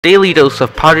Daily dose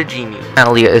of Prodigy news.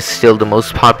 Alia is still the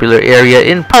most popular area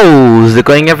in How's it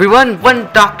going, everyone?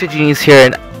 1DoctorGenius here,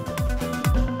 and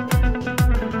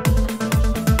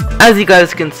as you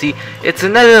guys can see, it's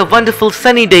another wonderful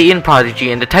sunny day in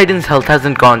Prodigy, and the Titan's health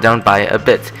hasn't gone down by a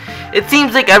bit. It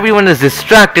seems like everyone is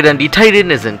distracted and the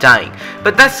Titan isn't dying,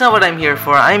 but that's not what I'm here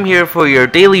for. I'm here for your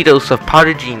daily dose of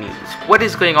Prodigy news. What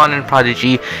is going on in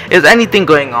Prodigy? Is anything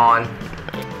going on?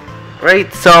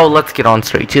 Right, so let's get on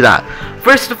straight to that.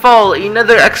 First of all,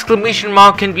 another exclamation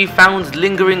mark can be found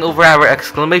lingering over our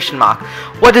exclamation mark.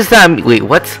 What does that mean? Wait,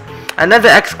 what? Another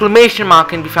exclamation mark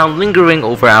can be found lingering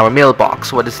over our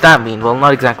mailbox. What does that mean? Well,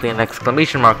 not exactly an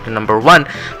exclamation mark to number 1,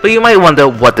 but you might wonder,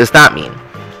 what does that mean?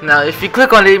 Now, if you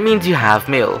click on it, it means you have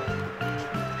mail.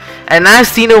 And as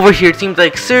seen over here, it seems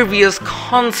like Servia is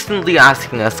constantly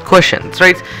asking us questions,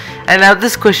 right? And now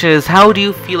this question is, how do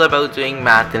you feel about doing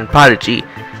math in Prodigy?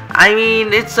 I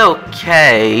mean, it's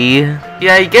okay.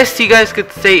 Yeah, I guess you guys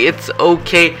could say it's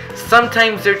okay.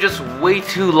 Sometimes they're just way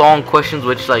too long questions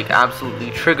which like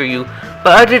absolutely trigger you.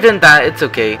 But other than that, it's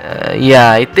okay.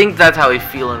 Yeah, I think that's how I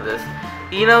feel in this.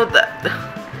 You know,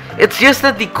 it's just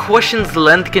that the question's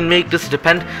length can make this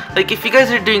depend. Like, if you guys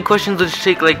are doing questions which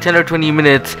take like 10 or 20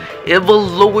 minutes, it will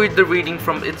lower the rating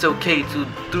from it's okay to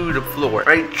through the floor,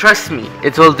 right? Trust me,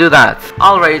 it will do that.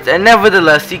 Alright, and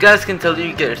nevertheless, you guys can tell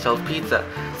you get yourself pizza.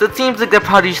 So it seems like the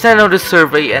Prodigy sent out a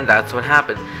survey, and that's what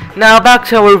happened. Now back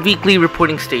to our weekly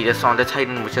reporting status on the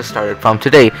Titan, which has started from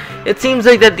today. It seems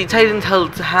like that the Titan's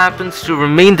health happens to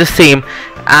remain the same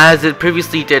as it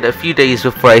previously did a few days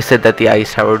before I said that the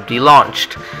Ice Tower would be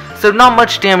launched. So not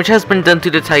much damage has been done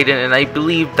to the Titan, and I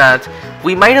believe that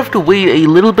we might have to wait a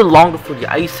little bit longer for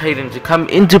the Ice Titan to come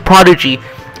into Prodigy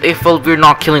if we're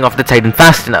not killing off the Titan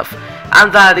fast enough.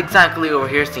 And that exactly over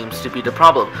here seems to be the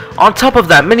problem. On top of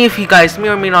that, many of you guys may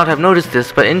or may not have noticed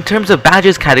this, but in terms of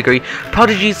badges category,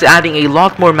 Prodigy is adding a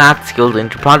lot more math skills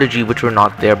into Prodigy which were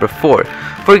not there before.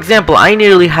 For example, I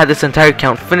nearly had this entire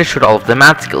count finished with all of the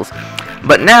math skills.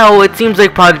 But now, it seems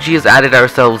like Prodigy has added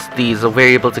ourselves these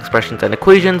variables, expressions, and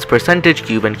equations, percentage,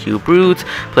 cube, and cube roots,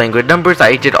 playing with numbers.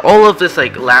 I did all of this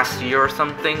like last year or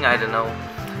something, I don't know.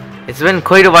 It's been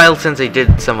quite a while since I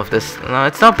did some of this. No,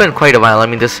 it's not been quite a while. I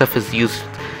mean, this stuff is used.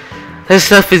 This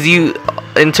stuff is used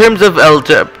in terms of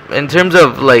algebra, in terms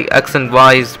of like x and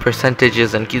y's,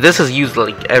 percentages, and this is used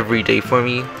like every day for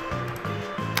me.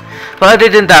 But other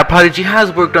than that, Prodigy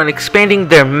has worked on expanding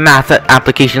their math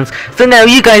applications, so now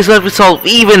you guys will have to solve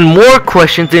even more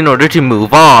questions in order to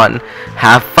move on.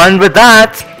 Have fun with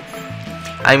that!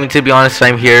 I mean, to be honest,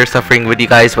 I'm here suffering with you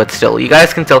guys, but still, you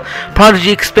guys can tell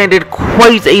Prodigy expanded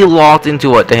quite a lot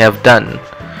into what they have done.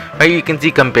 Right, you can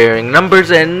see comparing numbers,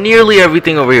 and nearly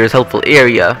everything over here is helpful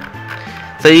area.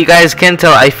 So you guys can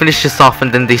tell I finished this off,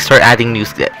 and then they start adding new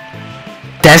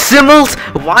decimals?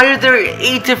 Why are there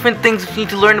 8 different things we need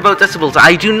to learn about decimals?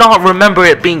 I do not remember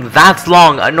it being that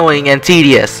long, annoying, and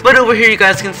tedious. But over here you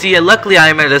guys can see, luckily I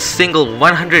am at a single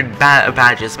 100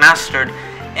 badges mastered,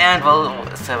 and well,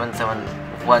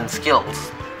 771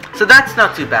 skills. So that's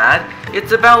not too bad.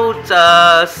 It's about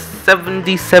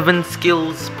 77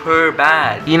 skills per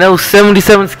badge. You know,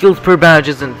 77 skills per badge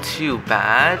isn't too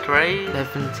bad, right?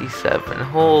 77,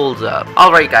 hold up.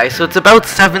 Alright guys, so it's about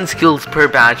 7 skills per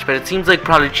badge, but it seems like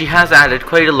Prodigy has added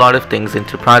quite a lot of things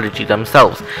into Prodigy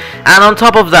themselves. And on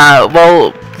top of that,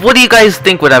 well, what do you guys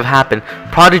think would have happened?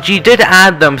 Prodigy did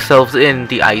add themselves in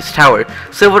the Ice Tower,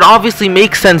 so it would obviously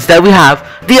make sense that we have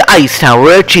the Ice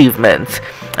Tower achievements.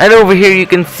 And over here you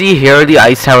can see here are the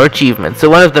Ice Tower achievements. So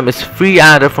one of them is free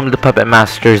adder from the Puppet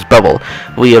Master's bubble.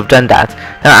 We have done that.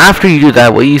 Now after you do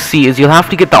that, what you see is you'll have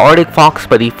to get the Arctic Fox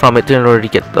Buddy from it in order to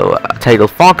get the title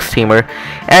Fox Tamer.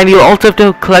 And you'll also have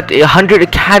to collect 100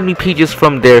 Academy pages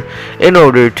from there in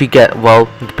order to get, well,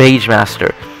 the Page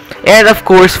Master. And of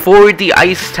course, for the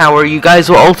Ice Tower, you guys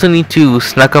will also need to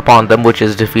snuck up on them, which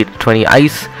is defeat 20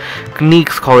 ice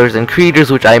sneaks, callers, and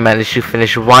creators, which I managed to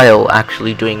finish while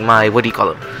actually doing my, what do you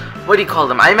call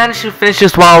them? I managed to finish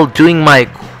this while doing my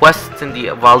quests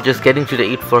while just getting to the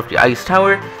 8th floor of the Ice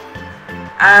Tower.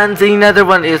 And another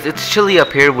one is It's Chilly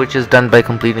Up Here, which is done by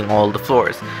completing all the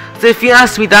floors. So if you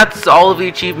ask me, that's all of the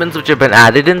achievements which have been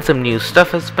added in. Some new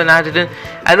stuff has been added in.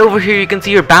 And over here you can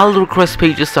see your battle request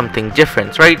page is something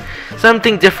different, right?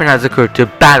 Something different has occurred to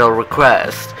battle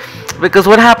request. Because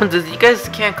what happens is you guys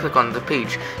can't click on the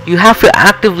page. You have to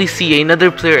actively see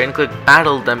another player and click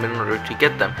battle them in order to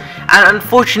get them. And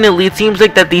unfortunately, it seems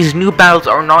like that these new battles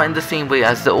are not in the same way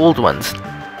as the old ones.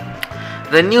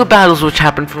 The new battles which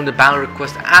happen from the battle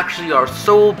request actually are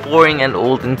so boring and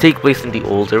old and take place in the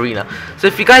old arena. So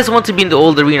if you guys want to be in the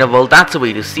old arena, well, that's the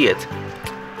way to see it.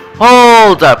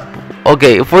 Hold up.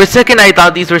 Okay, for a second I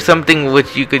thought these were something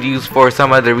which you could use for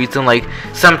some other reason, like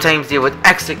sometimes they would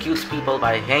execute people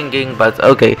by hanging, but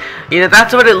okay. You know,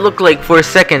 that's what it looked like for a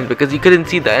second because you couldn't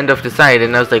see the end of the side,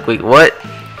 and I was like, wait, what?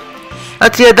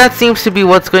 Yeah, that seems to be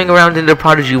what's going around in the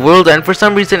Prodigy world, and for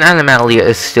some reason Animalia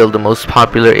is still the most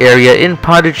popular area in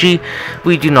Prodigy.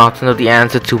 We do not know the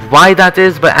answer to why that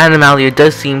is, but Animalia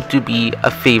does seem to be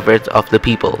a favorite of the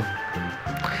people.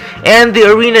 And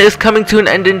the arena is coming to an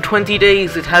end in 20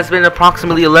 days. It has been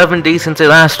approximately 11 days since I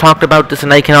last talked about this,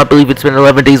 and I cannot believe it's been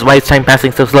 11 days. Why is time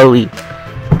passing so slowly?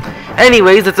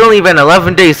 Anyways, it's only been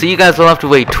 11 days, so you guys will have to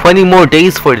wait 20 more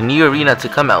days for the new arena to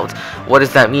come out. What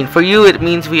does that mean for you? It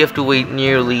means we have to wait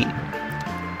nearly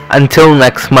until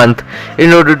next month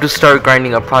in order to start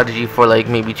grinding a Prodigy for like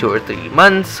maybe 2 or 3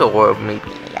 months, or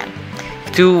maybe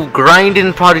to grind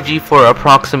in Prodigy for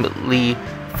approximately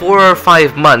 4 or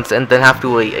 5 months, and then have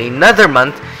to wait another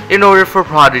month in order for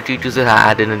Prodigy to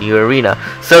add in a new arena.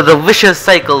 So the vicious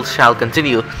cycle shall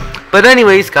continue. But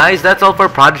anyways, guys, that's all for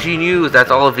Prodigy news.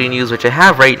 That's all of the news which I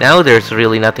have right now. There's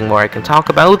really nothing more I can talk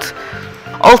about.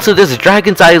 Also, this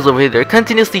Dragon's Eyes over here,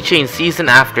 continuously change season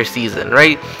after season,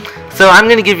 right? So I'm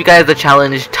gonna give you guys a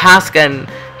challenge task, and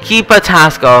keep a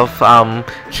task of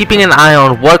keeping an eye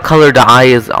on what color the eye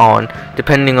is on,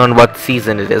 depending on what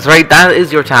season it is, right? That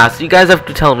is your task. You guys have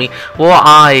to tell me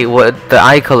what the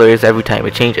eye color is every time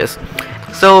it changes.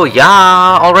 So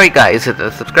yeah, alright guys, hit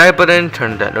the subscribe button,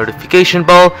 turn that notification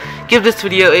bell, give this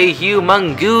video a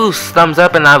humongous thumbs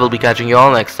up, and I will be catching you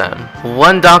all next time.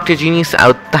 1DoctorGenius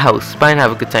out the house. Bye and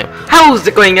have a good time. How's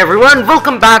it going, everyone?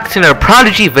 Welcome back to another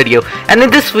Prodigy video, and in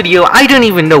this video, I don't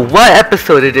even know what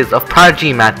episode it is of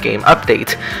Prodigy Math Game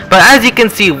Update. But as you can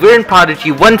see, we're in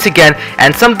Prodigy once again,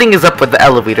 and something is up with the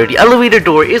elevator. The elevator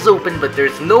door is open, but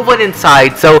there's no one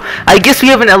inside, so I guess we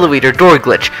have an elevator door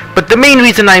glitch. But the main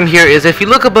reason I'm here is if you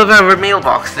look above our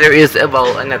mailbox, there is,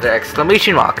 well, another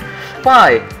exclamation mark.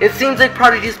 Why? It seems like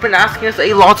Prodigy's been asking us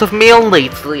a lot of mail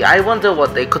lately. I wonder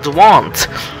what they could want.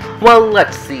 Well,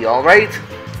 let's see, alright?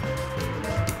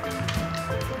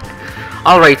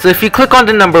 Alright, so if you click on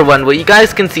the number 1, what you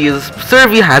guys can see is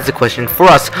Survey has a question for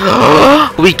us.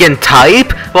 We can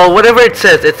type? Well, whatever it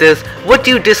says, what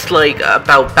do you dislike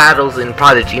about battles in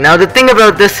Prodigy? Now, the thing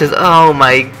about this is, oh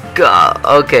my god,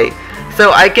 okay.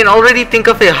 So I can already think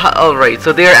of it. Alright,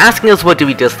 so they're asking us what do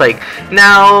we dislike.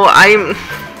 Now,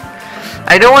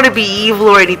 I don't want to be evil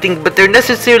or anything, but they're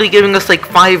necessarily giving us like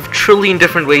 5 trillion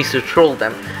different ways to troll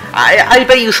them. I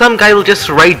bet you some guy will just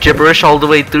write gibberish all the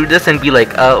way through this and be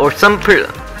like, I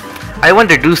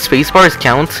wonder, do spacebars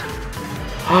count?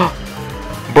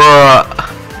 Bruh.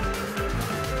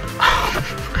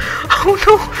 Oh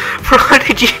no,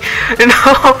 Prodigy,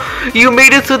 no, you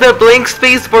made it so that blank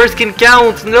space bars can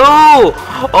count, no!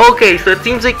 Okay, so it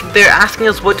seems like they're asking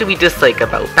us what do we dislike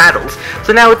about battles.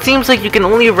 So now it seems like you can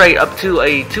only write up to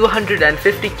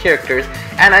 250 characters,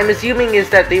 and I'm assuming is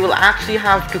that they will actually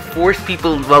have to force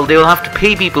people, well, they will have to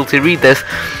pay people to read this.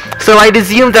 So I'd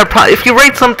assume that if you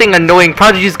write something annoying,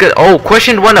 Prodigy's good. Oh,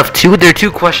 question 1 of 2, there are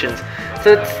 2 questions.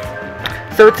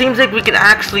 So it seems like we can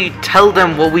actually tell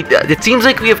them what it seems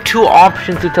like we have 2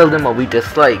 options to tell them what we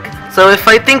dislike. So if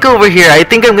I think over here, I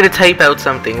think I'm gonna type out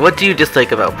something. What do you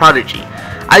dislike about Prodigy?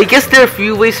 I guess there are a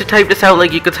few ways to type this out,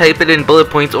 like you could type it in bullet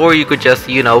points, or you could just,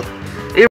 you know,